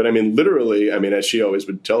background, but literally, as she always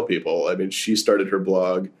would tell people, she started her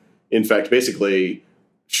blog. In fact, basically,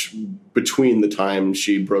 between the time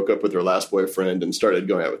she broke up with her last boyfriend and started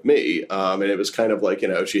going out with me, and it was kind of like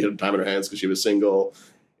she had time on her hands because she was single,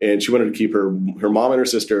 and she wanted to keep her mom and her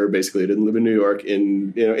sister, basically didn't live in New York,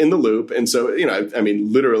 in the loop. And so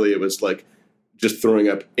literally, it was like just throwing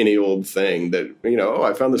up any old thing that,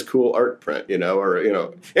 I found this cool art print, and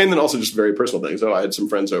then also just very personal things. I had some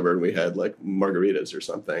friends over and we had like margaritas or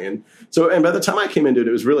something. And so, and by the time I came into it,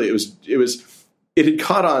 it had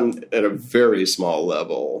caught on at a very small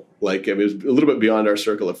level. Like it was a little bit beyond our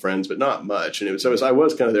circle of friends, but not much. And I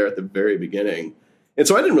was kind of there at the very beginning. And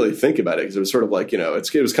so I didn't really think about it, because it was sort of like, it was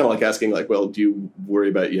kind of like asking like, well, do you worry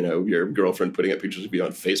about, your girlfriend putting up pictures of you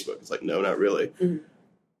on Facebook? It's like, no, not really. Mm-hmm.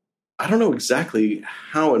 I don't know exactly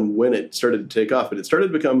how and when it started to take off, but it started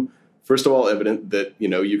to become, first of all, evident that,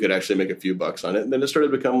 you could actually make a few bucks on it. And then it started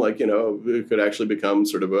to become like, it could actually become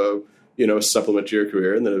sort of a supplement to your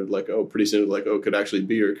career. And then it pretty soon it could actually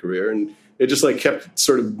be your career. And it just like kept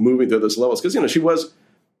sort of moving through those levels. Cause, she was,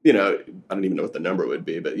 I don't even know what the number would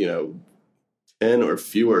be, but, 10 or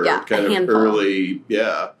fewer kind of early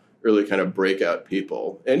kind of breakout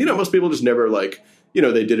people. And, most people just never like,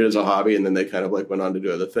 they did it as a hobby, and then they kind of like went on to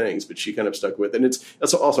do other things, but she kind of stuck with it. And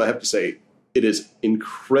that's also, I have to say, it is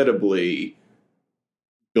incredibly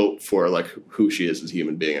built for like who she is as a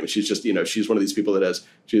human being. I mean, she's just, she's one of these people that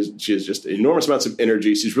she has just enormous amounts of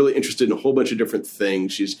energy. She's really interested in a whole bunch of different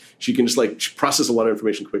things. She can just like process a lot of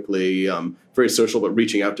information quickly, very social, but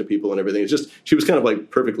reaching out to people and everything. It's just, she was kind of like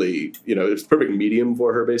perfectly, it's perfect medium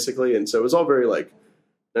for her basically. And so it was all very like,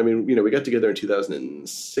 I mean, we got together in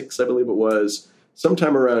 2006, I believe it was.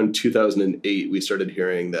 Sometime around 2008, we started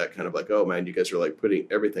hearing that kind of like, oh man, you guys are like putting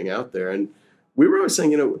everything out there. And we were always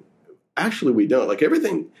saying, actually, we don't. Like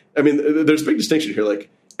everything, I mean, there's a big distinction here. Like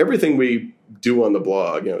everything we do on the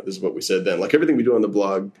blog, this is what we said then, like everything we do on the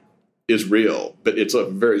blog is real, but it's a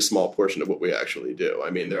very small portion of what we actually do. I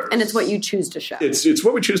mean, and it's what you choose to show. It's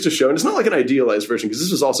what we choose to show. And it's not like an idealized version, because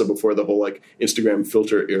this was also before the whole like Instagram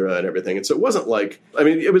filter era and everything. And so it wasn't like, I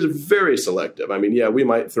mean, it was very selective. I mean, yeah, we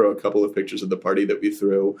might throw a couple of pictures of the party that we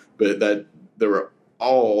threw, but that there were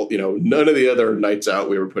all, none of the other nights out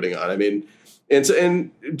we were putting on. I mean,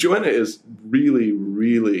 and Joanna is really,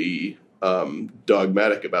 really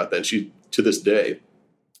dogmatic about that. And she, to this day,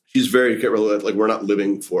 she's very careful that like we're not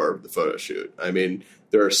living for the photo shoot. I mean,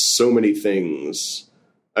 there are so many things.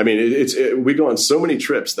 I mean, we go on so many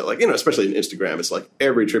trips that like, especially in Instagram, it's like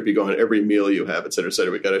every trip you go on, every meal you have, et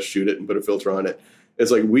cetera, we got to shoot it and put a filter on it.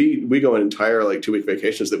 It's like we go on entire like 2-week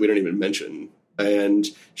vacations that we don't even mention. And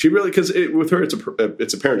she really, because with her, it's a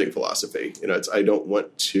parenting philosophy. I don't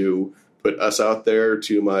want to put us out there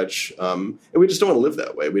too much. And we just don't want to live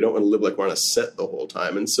that way. We don't want to live like we're on a set the whole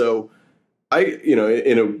time. And so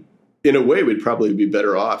in a way, we'd probably be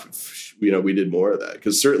better off if, we did more of that,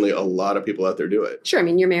 because certainly a lot of people out there do it. Sure. I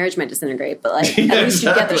mean, your marriage might disintegrate, but like, at least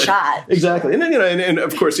you get the shot. Exactly. And then, and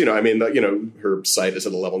of course, I mean, her site is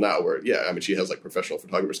at a level now where, yeah, I mean, she has like professional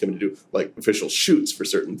photographers coming to do like official shoots for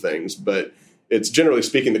certain things, but it's generally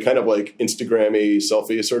speaking, the kind of like Instagram-y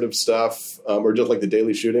selfie sort of stuff, or just like the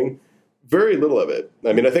daily shooting. Very little of it.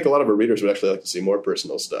 I mean, I think a lot of our readers would actually like to see more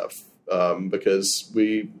personal stuff, because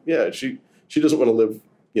she doesn't want to live,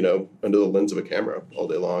 under the lens of a camera all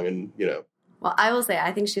day long. And, Well, I will say,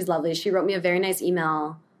 I think she's lovely. She wrote me a very nice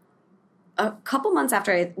email a couple months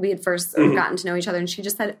after we had first gotten to know each other. And she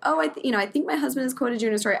just said, oh, I think my husband has quoted you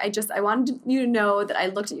in a story. I wanted you to know that I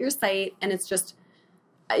looked at your site and it's just,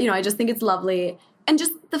 I just think it's lovely. And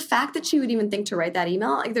just the fact that she would even think to write that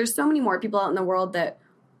email, like there's so many more people out in the world that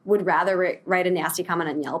would rather write a nasty comment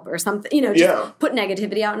on Yelp or something, put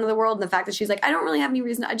negativity out into the world. And the fact that she's like, I don't really have any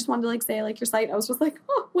reason. I just wanted to like say I like your site. I was just like,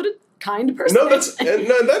 oh, what a kind person. No, that's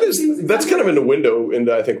kind of in a window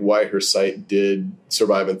into I think why her site did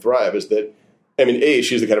survive and thrive is that, I mean, A,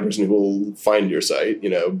 she's the kind of person who will find your site,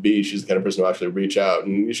 B, she's the kind of person who will actually reach out,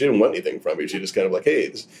 and she didn't want anything from you. She just kind of like,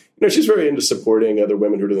 hey, she's very into supporting other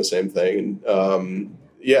women who are doing the same thing. And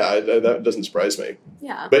that doesn't surprise me.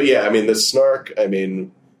 Yeah. But yeah, I mean, the snark,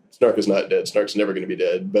 Snark is not dead. Snark's never going to be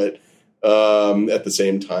dead. But at the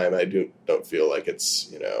same time, I don't feel like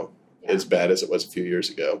it's, as bad as it was a few years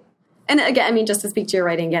ago. And again, I mean, just to speak to your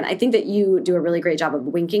writing again, I think that you do a really great job of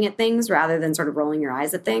winking at things rather than sort of rolling your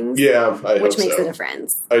eyes at things. Yeah, which makes a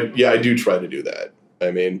difference. I do try to do that.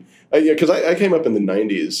 I mean, because I came up in the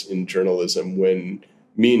 90s in journalism when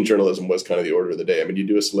mean journalism was kind of the order of the day. I mean, you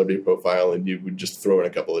do a celebrity profile and you would just throw in a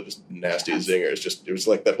couple of just nasty zingers. It was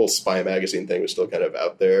like that whole Spy magazine thing was still kind of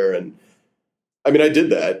out there. And I mean, I did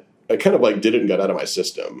that. I kind of like did it and got out of my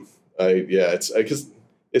system. Because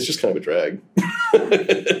it's just kind of a drag.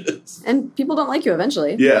 And people don't like you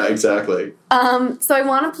eventually. Yeah, exactly. So I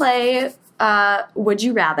want to play Would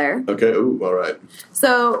You Rather. Okay. Ooh, all right.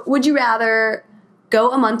 So would you rather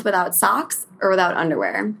go a month without socks or without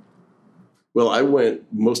underwear? Well, I went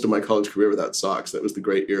most of my college career without socks. That was the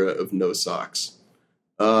great era of no socks.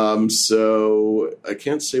 So I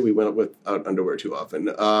can't say we went without underwear too often.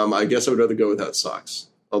 I guess I would rather go without socks.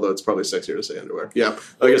 Although it's probably sexier to say underwear. Yeah,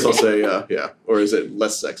 I guess I'll say, yeah. Or is it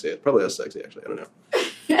less sexy? It's probably less sexy, actually. I don't know.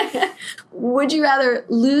 Would you rather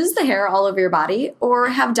lose the hair all over your body or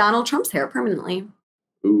have Donald Trump's hair permanently?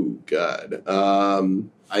 Ooh, God.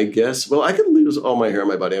 I guess, well, I could lose all my hair on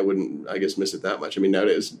my body. I wouldn't, I guess, miss it that much. I mean,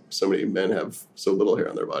 nowadays, so many men have so little hair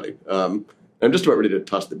on their body. I'm just about ready to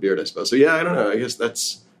toss the beard, I suppose. So, yeah, I don't know. I guess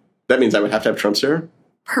that means I would have to have Trump's hair?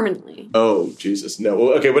 Permanently. Oh, Jesus. No.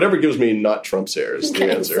 Well, okay, whatever gives me not Trump's hair is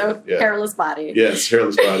the answer. So, hairless body. Yes,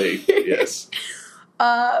 hairless body. Yes.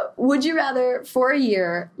 Would you rather, for a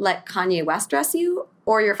year, let Kanye West dress you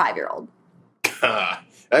or your 5-year-old?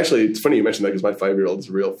 Actually, it's funny you mentioned that because my 5-year-old is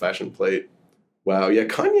a real fashion plate. Wow. Yeah,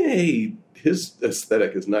 Kanye, his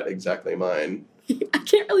aesthetic is not exactly mine. I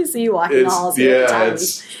can't really see you walking the halls here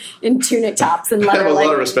in tunic tops and leather. I have a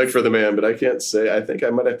lot of respect for the man, but I can't say. I think I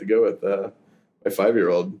might have to go with my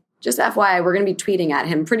 5-year-old. Just FYI, we're going to be tweeting at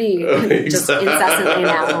him pretty just incessantly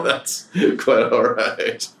now. That's quite all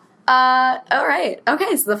right. All right.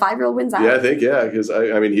 Okay, so the 5-year-old wins out. Yeah, I think, because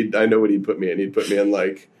I mean, I know what he'd put me in. He'd put me in,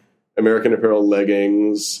 like, American Apparel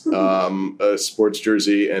leggings, a sports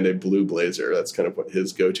jersey, and a blue blazer. That's kind of what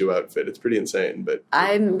his go-to outfit. It's pretty insane, but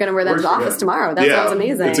I'm going to wear that to the office tomorrow. That sounds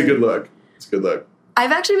amazing. It's a good look. It's a good look.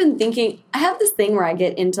 I've actually been thinking, I have this thing where I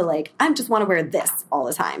get into, like, I just want to wear this all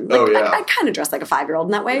the time. Like, I kind of dress like a 5-year-old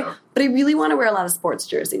in that way, but I really want to wear a lot of sports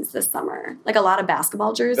jerseys this summer. Like, a lot of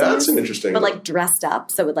basketball jerseys. That's an interesting But, like, dressed up,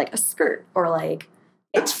 so with, like, a skirt or, like...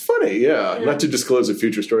 It's funny, Not to disclose a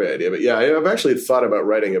future story idea, but I've actually thought about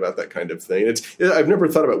writing about that kind of thing. I've never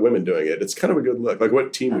thought about women doing it. It's kind of a good look. Like,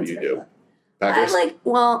 what team would you do? Packers?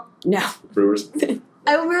 No. Brewers?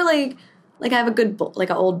 I would wear, like I have a good, like,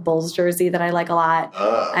 an old Bulls jersey that I like a lot.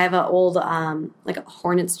 I have an old, like, a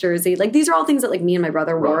Hornets jersey. Like, these are all things that, like, me and my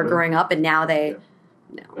brother wore growing up, and now they...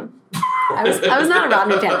 No. I was not a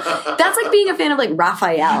Rodman fan. That's like being a fan of, like,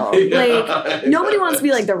 Raphael. Like, nobody wants to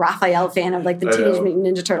be, like, the Raphael fan of, like, the Teenage Mutant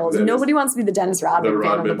Ninja Turtles. Nobody wants to be the Dennis Rodman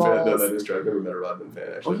fan of the Bulls. No, that is true. I've never met a Rodman fan,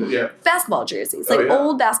 actually. Yeah. Basketball jerseys. Like,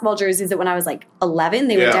 old basketball jerseys that when I was, like, 11,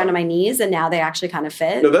 they went down to my knees, and now they actually kind of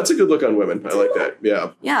fit. No, that's a good look on women. I like that.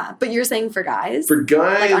 Yeah. Yeah, but you're saying for guys? For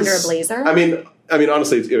guys... Like, under a blazer? I mean,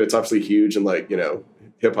 honestly, it's obviously huge and, like,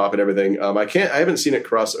 hip hop and everything. I haven't seen it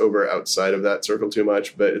cross over outside of that circle too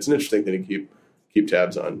much, but it's an interesting thing to keep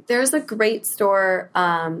tabs on. There's a great store.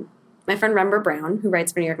 My friend Rember Brown, who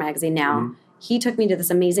writes for New York Magazine now, he took me to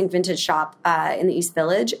this amazing vintage shop in the East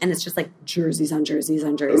Village, and it's just like jerseys on jerseys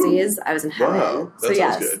on jerseys. Ooh, I was in heaven. Wow, that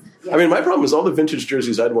sounds good. Yes. I mean, my problem is all the vintage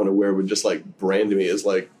jerseys I'd want to wear would just like brand me as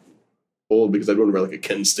like old because I'd want to wear like a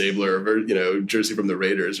Ken Stabler or jersey from the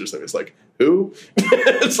Raiders or something. It's like, who?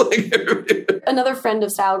 It's like another friend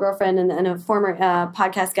of Style Girlfriend and a former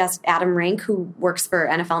podcast guest, Adam Rank, who works for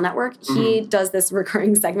NFL Network. He does this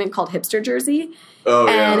recurring segment called Hipster Jersey. Oh,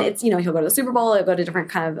 and it's, he'll go to the Super Bowl, he'll go to different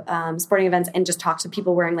kind of sporting events and just talk to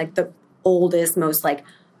people wearing like the oldest, most like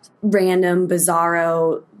random,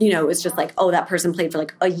 bizarro, it's just like, oh, that person played for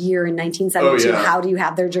like a year in 1972. Oh, yeah. How do you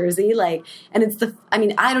have their jersey? Like, and it's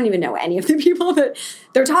I don't even know any of the people that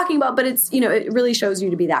they're talking about, but it's, it really shows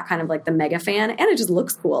you to be that kind of like the mega fan, and it just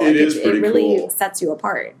looks cool. It is pretty It really cool. sets you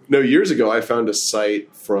apart. No, years ago, I found a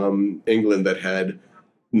site from England that had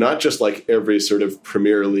not just like every sort of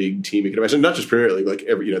Premier League team you can imagine, not just Premier League, like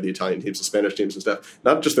every, the Italian teams, the Spanish teams and stuff,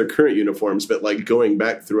 not just their current uniforms, but like going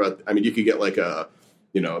back throughout, you could get like a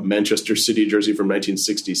Manchester City jersey from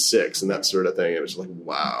 1966 and that sort of thing. It was like,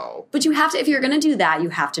 wow. But you have to, if you're going to do that, you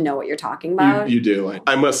have to know what you're talking about. You do.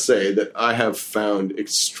 I must say that I have found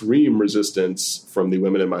extreme resistance from the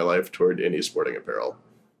women in my life toward any sporting apparel.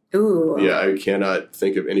 Ooh. Yeah, I cannot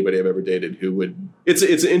think of anybody I've ever dated who would. It's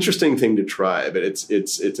an interesting thing to try, but it's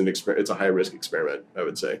a high risk experiment, I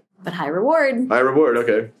would say. But high reward. High reward.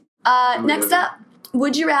 Okay. Next up,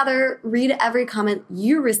 would you rather read every comment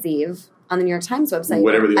you receive on the New York Times website,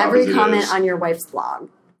 whatever the every comment is. On your wife's blog?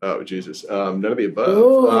 Oh Jesus! None of the above.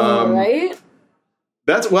 Ooh, right?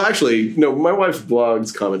 Actually, no. My wife's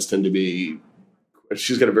blog's comments tend to be.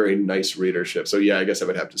 She's got a very nice readership, so yeah, I guess I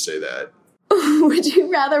would have to say that. Would you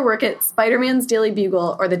rather work at Spider-Man's Daily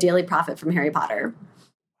Bugle or the Daily Prophet from Harry Potter?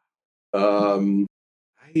 I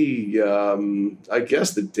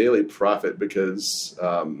guess the Daily Prophet because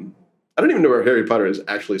I don't even know where Harry Potter is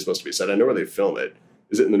actually supposed to be set. I know where they film it.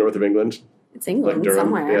 Is it in the north of England? It's England like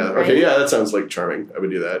somewhere. Yeah. Right? Okay. Yeah, that sounds like charming. I would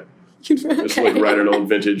do that. Just like ride an old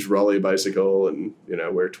vintage Raleigh bicycle and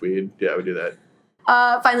wear tweed. Yeah, I would do that.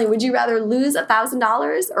 Finally, would you rather lose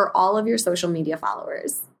 $1,000 or all of your social media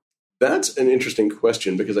followers? That's an interesting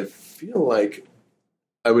question because I feel like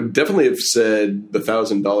I would definitely have said the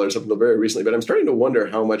 $1,000 up until very recently, but I'm starting to wonder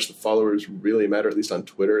how much the followers really matter, at least on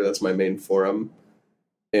Twitter. That's my main forum.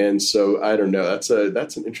 And so I don't know. That's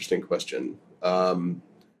an interesting question.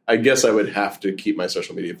 I guess I would have to keep my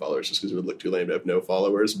social media followers just because it would look too lame to have no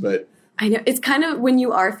followers. But I know it's kind of when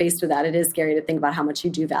you are faced with that, it is scary to think about how much you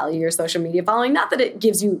do value your social media following. Not that it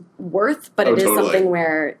gives you worth, but it is something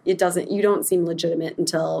where you don't seem legitimate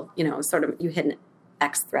until, sort of you hit an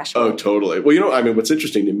X threshold. Oh, totally. Well, what's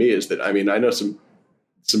interesting to me is that, I know some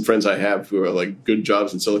friends I have who are like good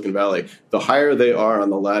jobs in Silicon Valley. The higher they are on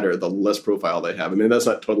the ladder, the less profile they have. That's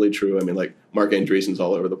not totally true. Like Mark Andreessen's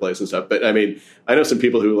all over the place and stuff. But I know some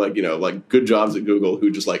people who like good jobs at Google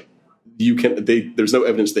who just like there's no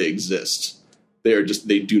evidence they exist.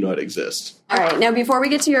 They do not exist. All right. Now, before we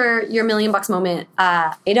get to your $1 million moment,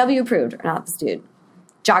 AW approved or not this dude?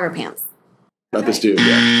 Jogger pants. Not this dude.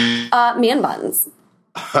 Yeah. Man buns.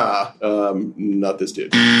 Not this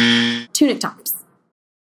dude. Tunic tops.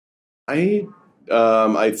 I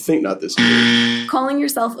I think not this dude. Calling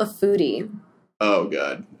yourself a foodie. Oh,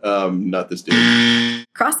 God. Not this dude.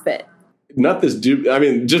 CrossFit. Not this dude. I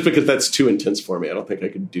mean, just because that's too intense for me. I don't think I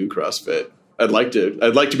could do CrossFit. I'd like to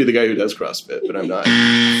be the guy who does CrossFit, but I'm not.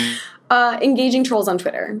 Engaging trolls on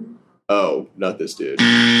Twitter. Oh, not this dude.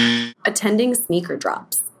 Attending sneaker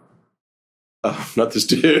drops. Oh, not this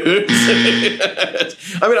dude.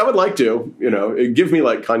 I mean, I would like to, give me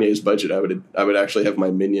like Kanye's budget. I would actually have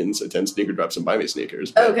my minions attend sneaker drops and buy me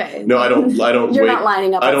sneakers. Okay. No, I don't. You're not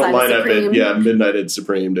lining up. I don't line up at midnight at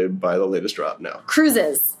Supreme to buy the latest drop. No.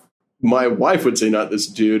 Cruises. My wife would say not this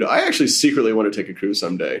dude. I actually secretly want to take a cruise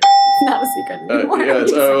someday. Not a secret anymore.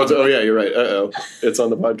 You're right. It's on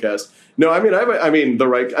the podcast. No, I mean,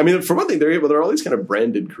 for one thing, there are all these kind of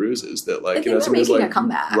branded cruises that, like, they're some of these, making like, a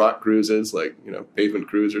comeback. rock cruises, like, Pavement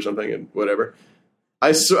Cruise or something, and whatever.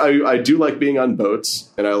 I do like being on boats,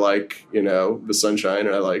 and I like, the sunshine,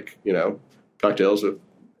 and I like, cocktails with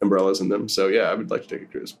umbrellas in them. So yeah, I would like to take a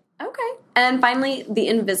cruise. Okay. And finally, the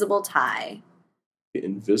invisible tie. The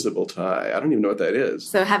invisible tie. I don't even know what that is.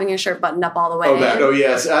 So having your shirt buttoned up all the way. Oh,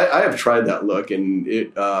 yes. I have tried that look, and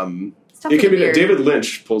it can be weird. David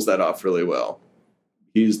Lynch pulls that off really well.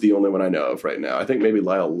 He's the only one I know of right now. I think maybe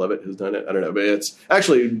Lyle Lovett has done it. I don't know, but it's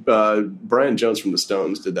actually Brian Jones from the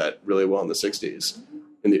Stones did that really well in the 60s,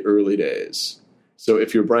 in the early days. So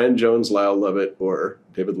if you're Brian Jones, Lyle Lovett, or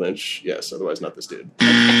David Lynch, yes, otherwise not this dude.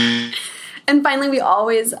 And finally, we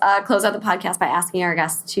always close out the podcast by asking our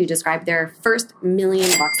guests to describe their first $1 million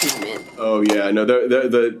moment. Oh, yeah. No,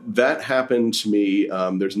 that happened to me.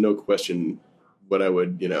 There's no question what I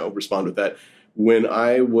would, respond with that. When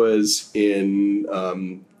I was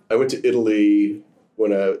I went to Italy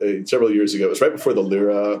several years ago. It was right before the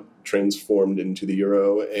lira transformed into the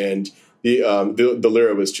euro, and the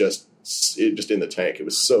lira was just in the tank. It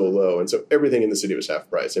was so low, and so everything in the city was half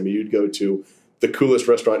price. I mean, you'd go to the coolest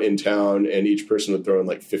restaurant in town, and each person would throw in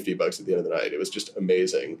like $50 at the end of the night. It was just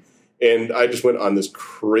amazing, and I just went on this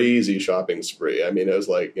crazy shopping spree. I mean, it was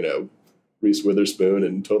like Reese Witherspoon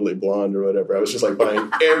and Totally Blonde or whatever. I was just like buying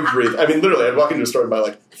everything. I mean, literally, I'd walk into a store and buy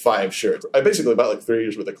like 5 shirts. I basically bought like 3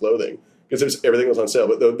 years worth of clothing because everything was on sale.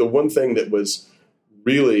 But the one thing that was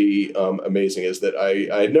really amazing is that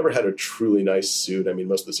I had never had a truly nice suit. I mean,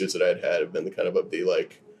 most of the suits that I'd had have been the kind of the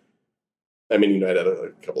like, I mean, I'd had a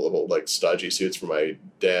couple of old like stodgy suits for my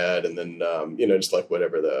dad, and then just like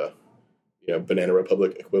whatever the Banana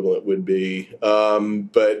Republic equivalent would be.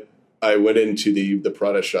 But I went into the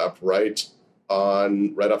Prada shop right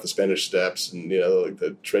off the Spanish Steps, and like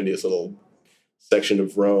the trendiest little section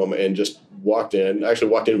of Rome, and just walked in. I actually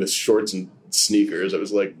walked in with shorts and sneakers. I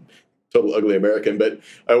was like total ugly American, but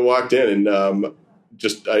I walked in and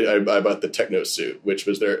I bought the Techno suit, which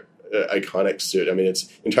was their iconic suit. I mean, it's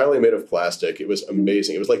entirely made of plastic. It was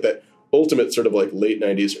amazing. It was like that ultimate sort of like late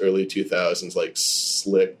 90s, early 2000s, like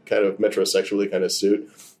slick kind of metrosexually kind of suit.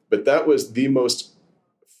 But that was the most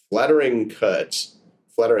flattering cut,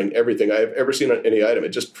 flattering everything I've ever seen on any item. It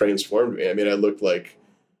just transformed me. I mean, I looked like,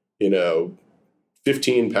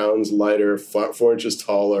 15 pounds lighter, 4 inches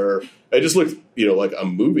taller. I just looked, like a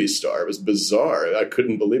movie star. It was bizarre. I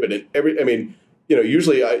couldn't believe it. And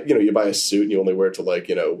usually you buy a suit and you only wear it to like,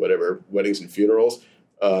 whatever, weddings and funerals.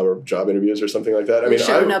 Or job interviews or something like that. I mean,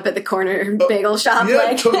 showing up at the corner bagel shop.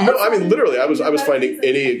 Yeah, no, I mean, literally, I was finding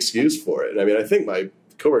any excuse for it. And I mean, I think my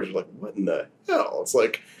coworkers were like, "What in the hell?" It's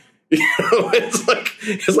like,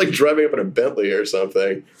 it's like driving up in a Bentley or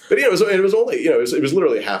something. But it was only it was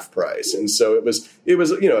literally half price, and so it was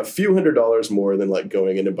a few $100s more than like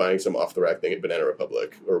going in and buying some off the rack thing at Banana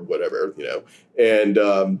Republic or whatever,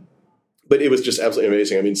 and. But it was just absolutely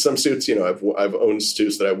amazing. I mean, some suits, I've owned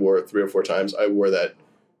suits that I wore 3 or 4 times. I wore that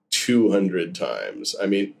 200 times. I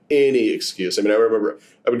mean, any excuse. I mean, I remember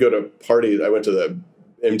I would go to parties. I went to the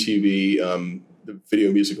MTV the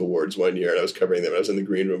Video Music Awards one year, and I was covering them. I was in the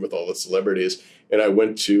green room with all the celebrities, and I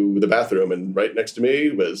went to the bathroom, and right next to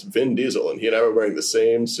me was Vin Diesel, and he and I were wearing the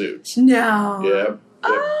same suits. No. Yeah.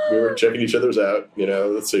 We were checking each other's out,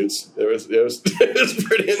 the suits. It was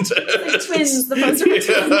pretty intense. Like twins, the poster twins.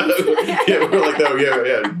 Yeah, we were like,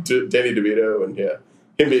 Danny DeVito, and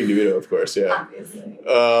him being DeVito, of course, yeah. Obviously.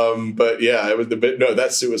 But yeah, it was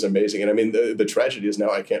that suit was amazing, and I mean, the tragedy is now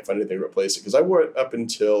I can't find anything to replace it because I wore it up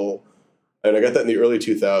until, and I got that in the early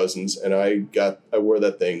 2000s, and I wore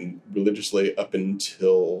that thing religiously up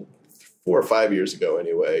until 4 or 5 years ago,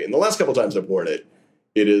 anyway. And the last couple times I've worn it,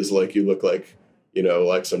 it is like you look like.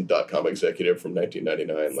 Like some .com executive from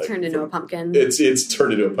 1999. Like turned into a pumpkin. It's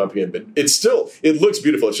turned into a pumpkin, but it looks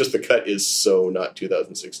beautiful. It's just the cut is so not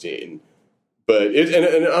 2016. But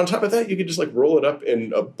and on top of that, you could just like roll it up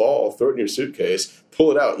in a ball, throw it in your suitcase, pull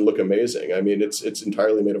it out, and look amazing. I mean, it's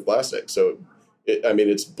entirely made of plastic, so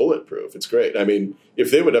it's bulletproof. It's great. I mean, if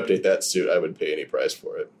they would update that suit, I would pay any price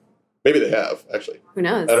for it. Maybe they have, actually. Who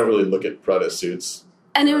knows? I don't really look at Prada suits.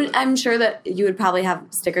 And I'm sure that you would probably have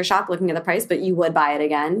sticker shock looking at the price, but you would buy it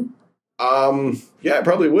again. Yeah, I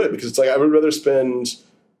probably would, because it's like I would rather spend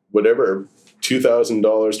whatever $2,000,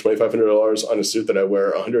 $2,500 on a suit that I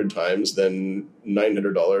wear 100 times than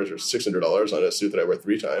 $900 or $600 on a suit that I wear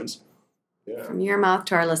 3 times. Yeah. From your mouth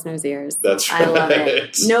to our listeners' ears. That's right. I love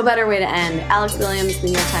it. No better way to end. Alex Williams, The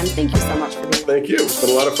New York Times, thank you so much for being here. Thank you. It's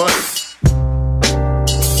been a lot of fun.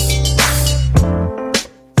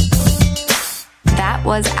 That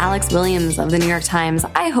was Alex Williams of The New York Times.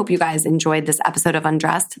 I hope you guys enjoyed this episode of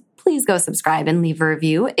Undressed. Please go subscribe and leave a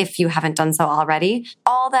review if you haven't done so already.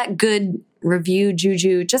 All that good review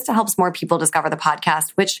juju just helps more people discover the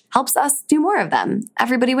podcast, which helps us do more of them.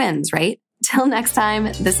 Everybody wins, right? Till next time,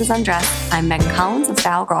 this is Undressed. I'm Megan Collins of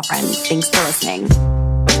Style Girlfriend. Thanks for listening.